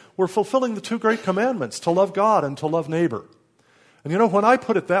we're fulfilling the two great commandments, to love God and to love neighbor. And when I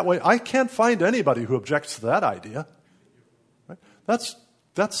put it that way, I can't find anybody who objects to that idea. Right? That's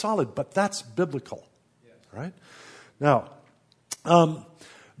solid, but that's biblical. Right? Now,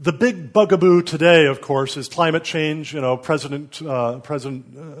 the big bugaboo today, of course, is climate change. President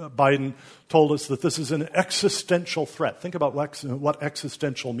Biden told us that this is an existential threat. Think about what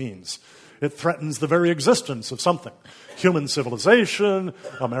existential means. It threatens the very existence of something. Human civilization,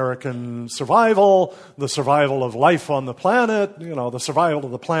 American survival, the survival of life on the planet, the survival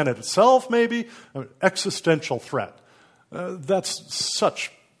of the planet itself, maybe. Existential threat. That's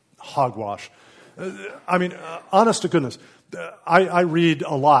such hogwash. Honest to goodness. I read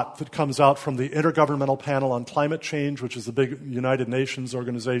a lot that comes out from the Intergovernmental Panel on Climate Change, which is the big United Nations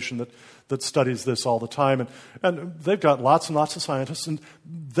organization that studies this all the time. And they've got lots and lots of scientists, and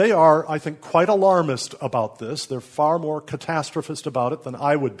they are, I think, quite alarmist about this. They're far more catastrophist about it than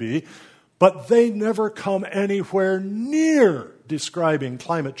I would be. But they never come anywhere near describing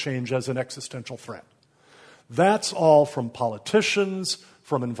climate change as an existential threat. That's all from politicians,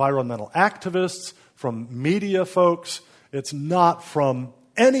 from environmental activists, from media folks. It's not from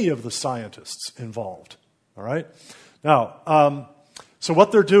any of the scientists involved, all right? Now, so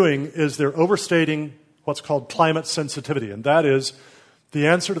what they're doing is they're overstating what's called climate sensitivity, and that is the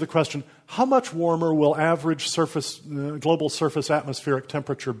answer to the question, how much warmer will average global surface atmospheric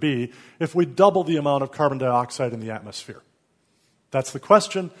temperature be if we double the amount of carbon dioxide in the atmosphere? That's the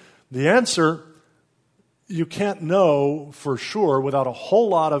question. The answer, you can't know for sure without a whole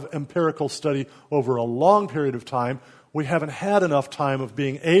lot of empirical study over a long period of time. We haven't had enough time of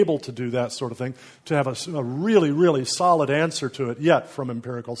being able to do that sort of thing to have a really, really solid answer to it yet from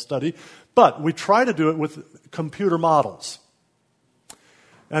empirical study. But we try to do it with computer models.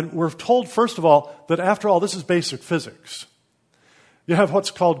 And we're told, first of all, that after all, this is basic physics. You have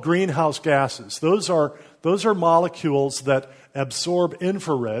what's called greenhouse gases. Those are molecules that absorb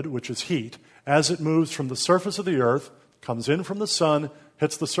infrared, which is heat, as it moves from the surface of the Earth, comes in from the sun,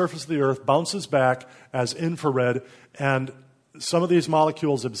 hits the surface of the Earth, bounces back as infrared, and some of these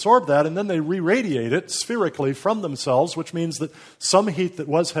molecules absorb that, and then they re-radiate it spherically from themselves, which means that some heat that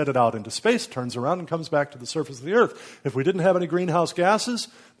was headed out into space turns around and comes back to the surface of the Earth. If we didn't have any greenhouse gases,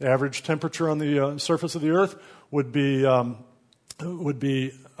 the average temperature on the surface of the Earth would be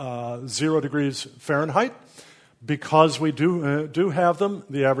 0 degrees Fahrenheit. Because we do have them,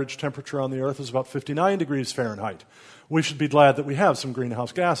 the average temperature on the Earth is about 59 degrees Fahrenheit. We should be glad that we have some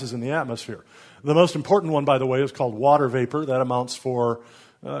greenhouse gases in the atmosphere. The most important one, by the way, is called water vapor. That amounts for,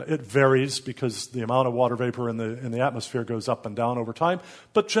 it varies because the amount of water vapor in the atmosphere goes up and down over time,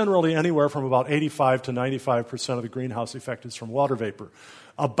 but generally anywhere from about 85 to 95% of the greenhouse effect is from water vapor.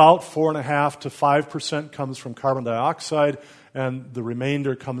 About 4.5% to 5% comes from carbon dioxide, and the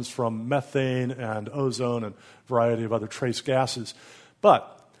remainder comes from methane and ozone and a variety of other trace gases.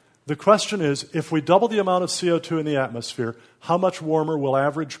 But the question is, if we double the amount of CO2 in the atmosphere, how much warmer will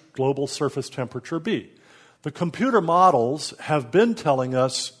average global surface temperature be? The computer models have been telling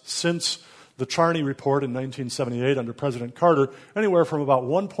us since the Charney Report in 1978 under President Carter, anywhere from about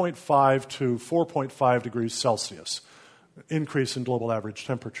 1.5 to 4.5 degrees Celsius increase in global average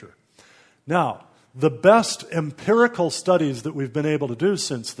temperature. Now, the best empirical studies that we've been able to do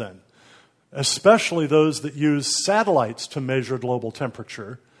since then, especially those that use satellites to measure global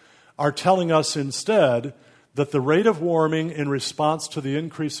temperature, are telling us instead that the rate of warming in response to the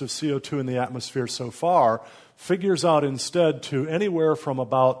increase of CO2 in the atmosphere so far figures out instead to anywhere from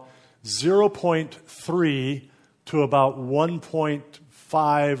about 0.3 to about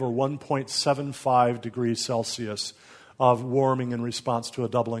 1.5 or 1.75 degrees Celsius of warming in response to a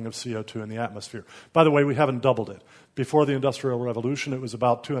doubling of CO2 in the atmosphere. By the way, we haven't doubled it. Before the Industrial Revolution, it was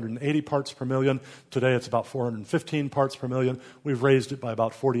about 280 parts per million. Today, it's about 415 parts per million. We've raised it by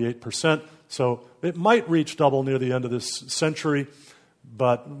about 48%. So it might reach double near the end of this century,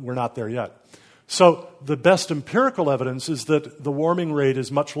 but we're not there yet. So the best empirical evidence is that the warming rate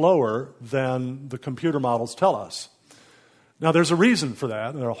is much lower than the computer models tell us. Now, there's a reason for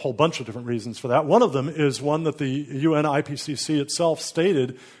that, and there are a whole bunch of different reasons for that. One of them is one that the UN IPCC itself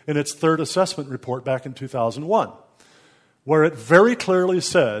stated in its third assessment report back in 2001, where it very clearly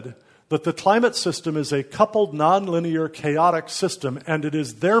said that the climate system is a coupled, nonlinear, chaotic system, and it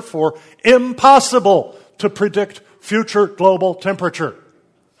is therefore impossible to predict future global temperature.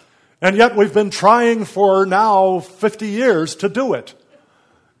 And yet we've been trying for now 50 years to do it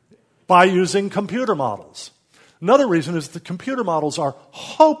by using computer models. Another reason is the computer models are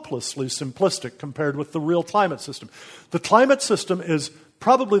hopelessly simplistic compared with the real climate system. The climate system is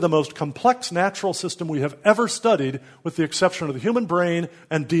probably the most complex natural system we have ever studied, with the exception of the human brain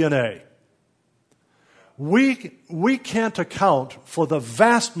and DNA. We can't account for the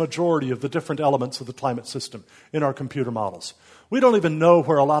vast majority of the different elements of the climate system in our computer models. We don't even know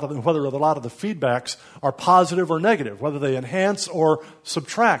whether a lot of the feedbacks are positive or negative, whether they enhance or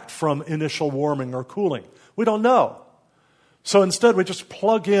subtract from initial warming or cooling. We don't know. So instead, we just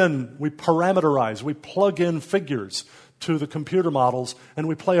plug in, we parameterize, we plug in figures to the computer models, and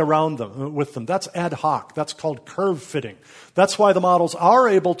we play around with them. That's ad hoc. That's called curve fitting. That's why the models are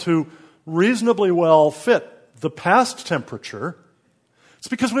able to reasonably well fit the past temperature. It's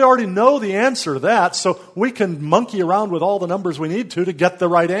because we already know the answer to that, so we can monkey around with all the numbers we need to get the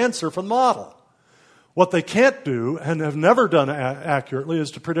right answer from the model. What they can't do, and have never done accurately,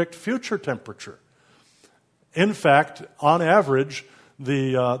 is to predict future temperature. In fact, on average,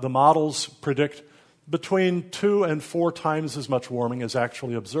 the models predict between 2 and 4 times as much warming as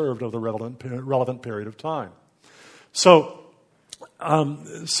actually observed over the relevant period of time. So,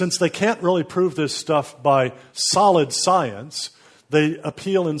 since they can't really prove this stuff by solid science, they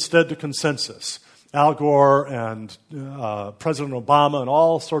appeal instead to consensus. Al Gore and President Obama and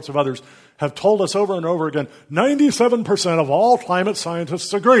all sorts of others have told us over and over again, 97% of all climate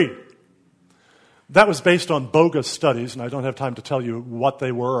scientists agree. That was based on bogus studies, and I don't have time to tell you what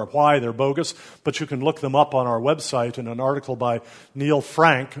they were or why they're bogus, but you can look them up on our website in an article by Neil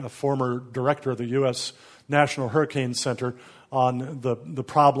Frank, a former director of the U.S. National Hurricane Center, on the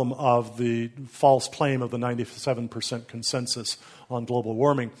problem of the false claim of the 97% consensus on global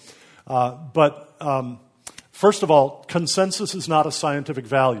warming. But first of all, consensus is not a scientific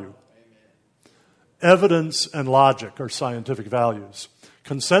value. Evidence and logic are scientific values.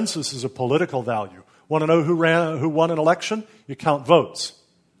 Consensus is a political value. Want to know who won an election? You count votes.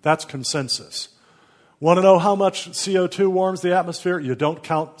 That's consensus. Want to know how much CO2 warms the atmosphere? You don't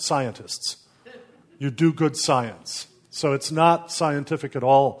count scientists. You do good science. So it's not scientific at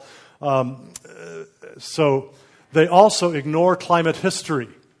all. So they also ignore climate history.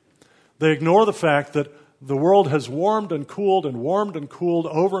 They ignore the fact that the world has warmed and cooled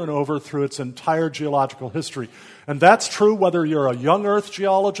over and over through its entire geological history. And that's true whether you're a young Earth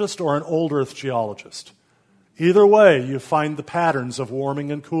geologist or an old Earth geologist. Either way, you find the patterns of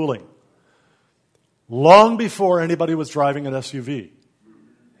warming and cooling. Long before anybody was driving an SUV,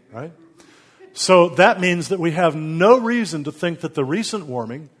 right? So that means that we have no reason to think that the recent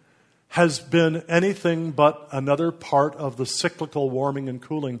warming has been anything but another part of the cyclical warming and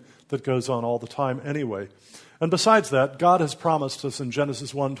cooling that goes on all the time anyway. And besides that, God has promised us in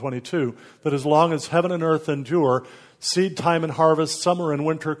Genesis 1:22 that as long as heaven and earth endure, seed time and harvest, summer and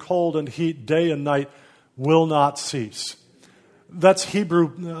winter, cold and heat, day and night will not cease. That's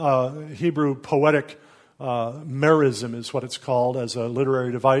Hebrew poetic merism is what it's called as a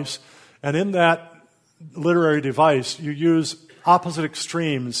literary device. And in that literary device, you use opposite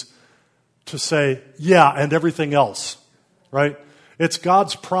extremes to say, yeah, and everything else, right? It's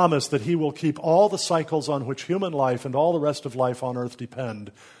God's promise that He will keep all the cycles on which human life and all the rest of life on earth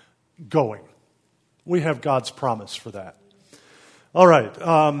depend going. We have God's promise for that. All right.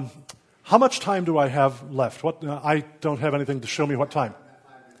 How much time do I have left? I don't have anything to show me what time.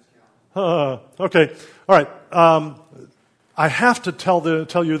 Okay. All right. I have to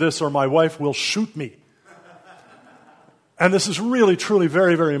tell you this or my wife will shoot me. And this is really, truly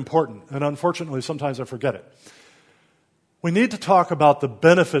very, very important. And unfortunately, sometimes I forget it. We need to talk about the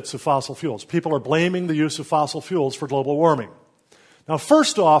benefits of fossil fuels. People are blaming the use of fossil fuels for global warming. Now,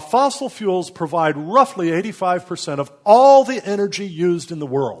 first off, fossil fuels provide roughly 85% of all the energy used in the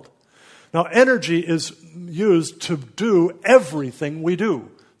world. Now, energy is used to do everything we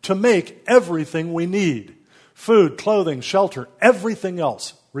do, to make everything we need. Food, clothing, shelter, everything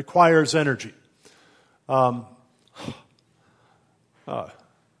else requires energy. I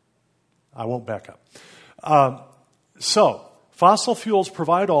won't back up. So, fossil fuels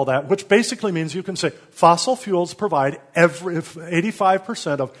provide all that, which basically means you can say fossil fuels provide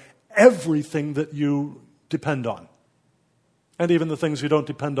 85% of everything that you depend on. And even the things you don't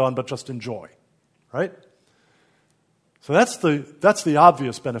depend on but just enjoy, right? So that's the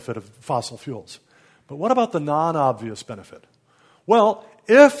obvious benefit of fossil fuels. But what about the non-obvious benefit? Well,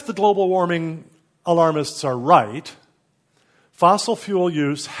 if the global warming alarmists are right, fossil fuel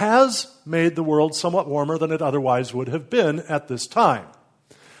use has made the world somewhat warmer than it otherwise would have been at this time.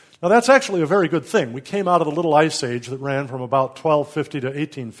 Now, that's actually a very good thing. We came out of the little ice age that ran from about 1250 to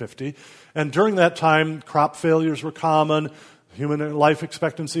 1850, and during that time, crop failures were common, human life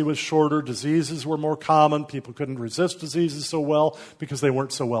expectancy was shorter, diseases were more common, people couldn't resist diseases so well because they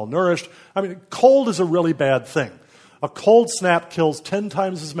weren't so well nourished. I mean, cold is a really bad thing. A cold snap kills 10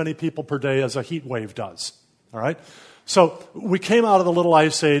 times as many people per day as a heat wave does, all right? So we came out of the little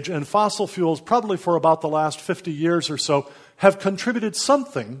ice age, and fossil fuels, probably for about the last 50 years or so, have contributed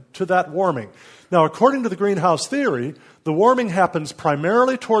something to that warming. Now, according to the greenhouse theory, the warming happens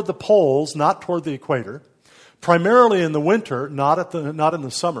primarily toward the poles, not toward the equator, primarily in the winter, not in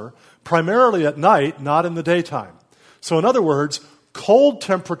the summer, primarily at night, not in the daytime. So in other words, cold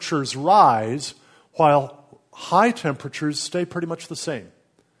temperatures rise while high temperatures stay pretty much the same.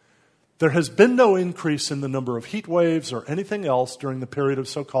 There has been no increase in the number of heat waves or anything else during the period of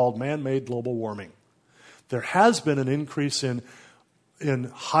so-called man-made global warming. There has been an increase in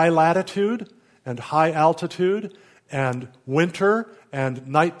high latitude and high altitude and winter and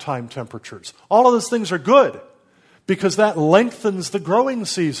nighttime temperatures. All of those things are good because that lengthens the growing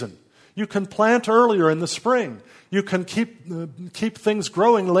season. You can plant earlier in the spring. You can keep things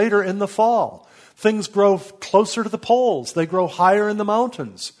growing later in the fall. Things grow closer to the poles. They grow higher in the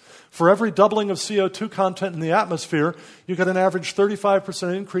mountains. For every doubling of CO2 content in the atmosphere, you get an average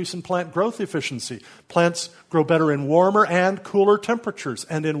 35% increase in plant growth efficiency. Plants grow better in warmer and cooler temperatures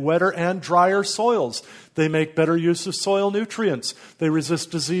and in wetter and drier soils. They make better use of soil nutrients. They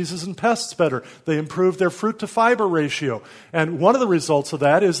resist diseases and pests better. They improve their fruit-to-fiber ratio. And one of the results of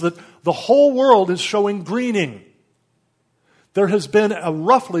that is that the whole world is showing greening. There has been a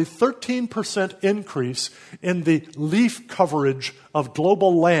roughly 13% increase in the leaf coverage of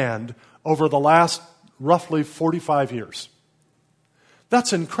global land over the last roughly 45 years.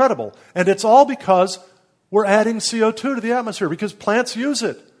 That's incredible. And it's all because we're adding CO2 to the atmosphere, because plants use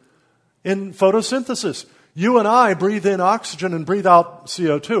it in photosynthesis. You and I breathe in oxygen and breathe out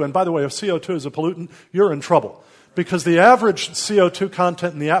CO2. And by the way, if CO2 is a pollutant, you're in trouble. Because the average CO2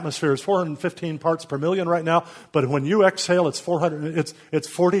 content in the atmosphere is 415 parts per million right now, but when you exhale, it's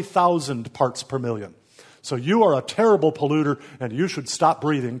 40,000 parts per million. So you are a terrible polluter, and you should stop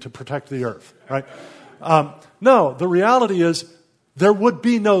breathing to protect the earth, right? No, the reality is there would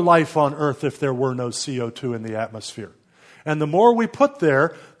be no life on Earth if there were no CO2 in the atmosphere. And the more we put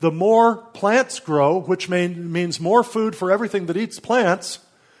there, the more plants grow, which means more food for everything that eats plants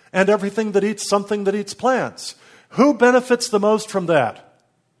and everything that eats something that eats plants. Who benefits the most from that?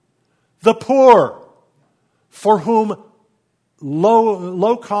 The poor, for whom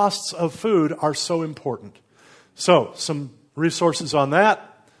low costs of food are so important. So, some resources on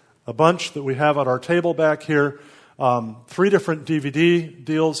that, a bunch that we have at our table back here. 3 different DVD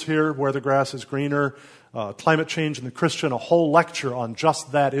deals here, Where the Grass is Greener, Climate Change and the Christian, a whole lecture on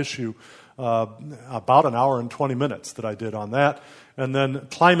just that issue, about an hour and 20 minutes that I did on that. And then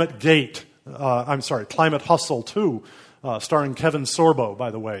Climate Hustle 2, starring Kevin Sorbo,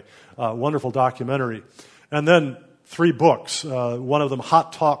 by the way. Wonderful documentary. And then 3 books. One of them,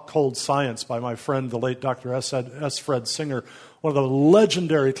 Hot Talk, Cold Science, by my friend, the late Dr. S. Fred Singer, one of the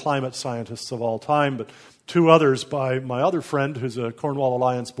legendary climate scientists of all time. But 2 others by my other friend, who's a Cornwall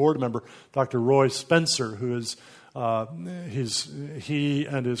Alliance board member, Dr. Roy Spencer, who is he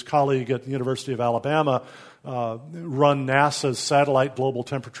and his colleague at the University of Alabama run NASA's satellite global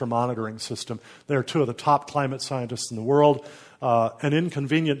temperature monitoring system. They're 2 of the top climate scientists in the world. An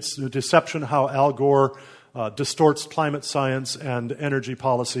Inconvenient Deception, How Al Gore Distorts Climate Science and Energy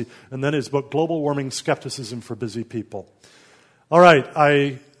Policy. And then his book, Global Warming Skepticism for Busy People. All right,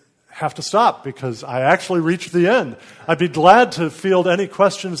 I have to stop because I actually reached the end. I'd be glad to field any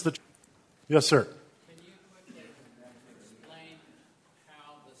questions that... Yes, sir.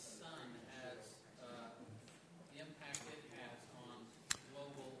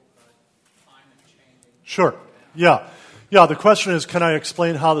 Sure. Yeah. The question is, can I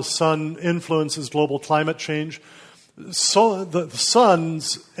explain how the sun influences global climate change? So the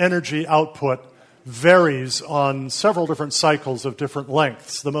sun's energy output varies on several different cycles of different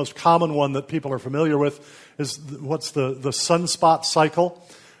lengths. The most common one that people are familiar with is what's the sunspot cycle.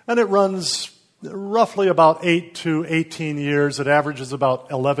 And it runs roughly about 8 to 18 years. It averages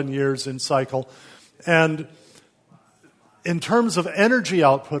about 11 years in cycle. And in terms of energy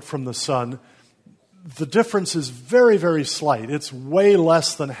output from the sun, the difference is very, very slight. It's way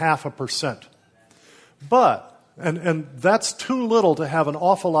less than 0.5%. But, and that's too little to have an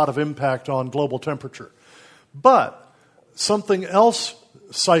awful lot of impact on global temperature. But something else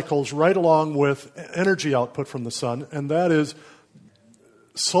cycles right along with energy output from the sun, and that is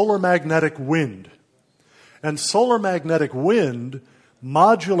solar magnetic wind. And solar magnetic wind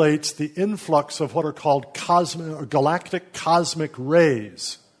modulates the influx of what are called galactic cosmic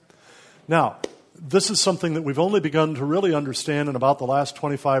rays. Now, this is something that we've only begun to really understand in about the last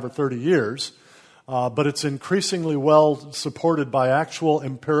 25 or 30 years, but it's increasingly well supported by actual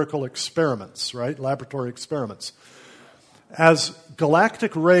empirical experiments, right? Laboratory experiments. As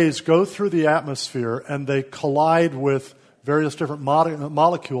galactic rays go through the atmosphere and they collide with various different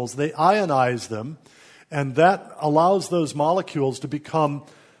molecules, they ionize them, and that allows those molecules to become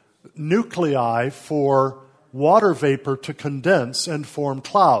nuclei for water vapor to condense and form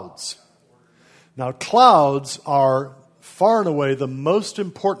clouds. Now, clouds are far and away the most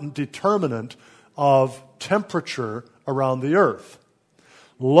important determinant of temperature around the Earth.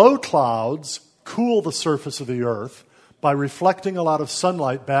 Low clouds cool the surface of the Earth by reflecting a lot of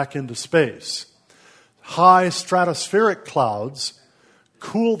sunlight back into space. High stratospheric clouds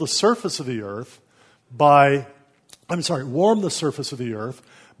warm the surface of the Earth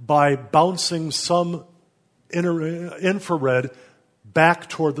by bouncing some infrared back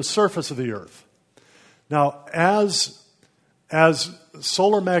toward the surface of the Earth. Now, as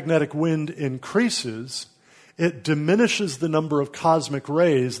solar magnetic wind increases, it diminishes the number of cosmic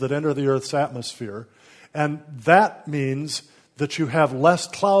rays that enter the Earth's atmosphere, and that means that you have less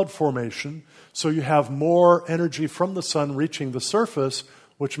cloud formation, so you have more energy from the sun reaching the surface,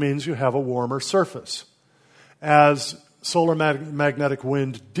 which means you have a warmer surface. As solar magnetic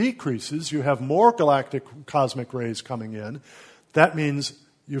wind decreases, you have more galactic cosmic rays coming in. That means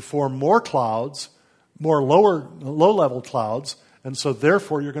you form more clouds, more low-level clouds, and so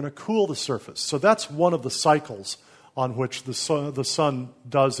therefore you're going to cool the surface. So that's one of the cycles on which the sun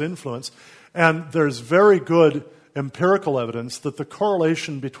does influence. And there's very good empirical evidence that the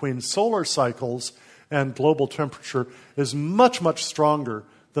correlation between solar cycles and global temperature is much, much stronger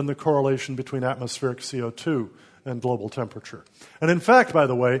than the correlation between atmospheric CO2 and global temperature. And in fact, by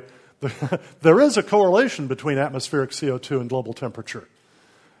the way, there is a correlation between atmospheric CO2 and global temperature.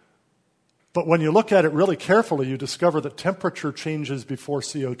 But when you look at it really carefully, you discover that temperature changes before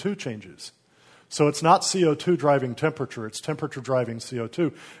CO2 changes. So it's not CO2 driving temperature, it's temperature driving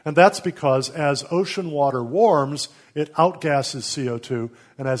CO2. And that's because as ocean water warms, it outgasses CO2,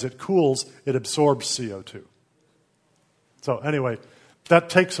 and as it cools, it absorbs CO2. So anyway, that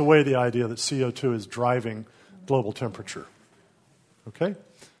takes away the idea that CO2 is driving global temperature. Okay?